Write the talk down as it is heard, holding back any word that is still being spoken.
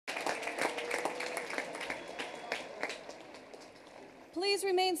please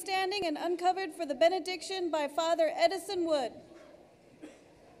remain standing and uncovered for the benediction by Father Edson Wood.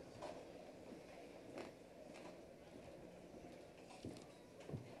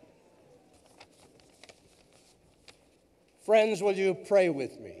 Friends, will you pray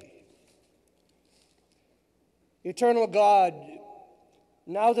with me? Eternal God,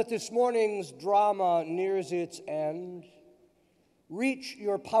 now that this morning's drama nears its end, reach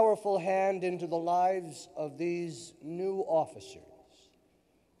your powerful hand into the lives of these new officers.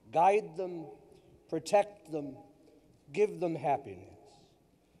 Guide them, protect them, give them happiness.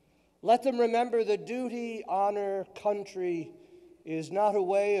 Let them remember that duty, honor, country is not a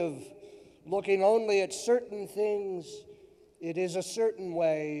way of looking only at certain things. It is a certain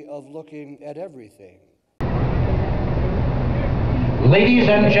way of looking at everything. Ladies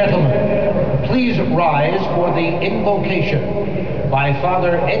and gentlemen, please rise for the invocation by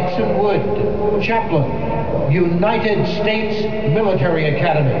Father Edson Wood, Chaplain, United States Military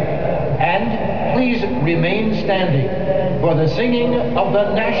Academy. And please remain standing for the singing of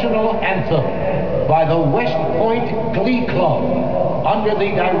the national anthem by the West Point Glee Club under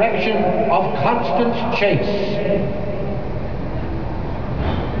the direction of Constance Chase.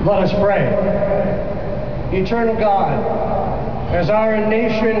 Let us pray. Eternal God, as our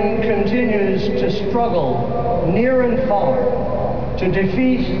nation continues to struggle near and far to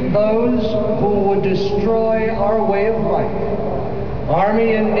defeat those who would destroy our way of life,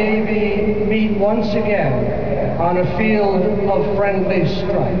 Army and Navy meet once again on a field of friendly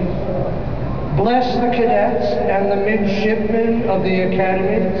strife. Bless the cadets and the midshipmen of the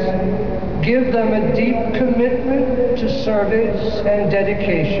academies. Give them a deep commitment to service and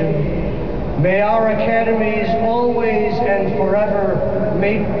dedication. May our academies always and forever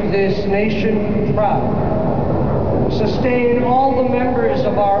make this nation proud. Sustain all the members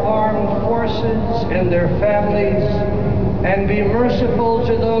of our armed forces and their families, and be merciful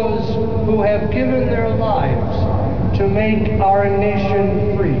to those who have given their lives to make our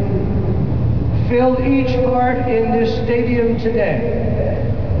nation free. Fill each heart in this stadium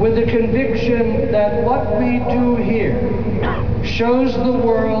today with the conviction that what we do here shows the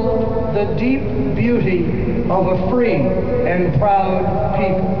world the deep beauty of a free and proud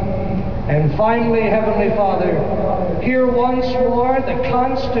people. And finally, Heavenly Father, hear once more the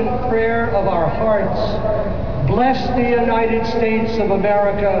constant prayer of our hearts. Bless the United States of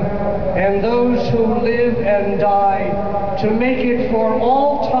America and those who live and die to make it for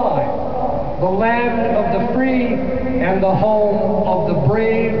all time the land of the free and the home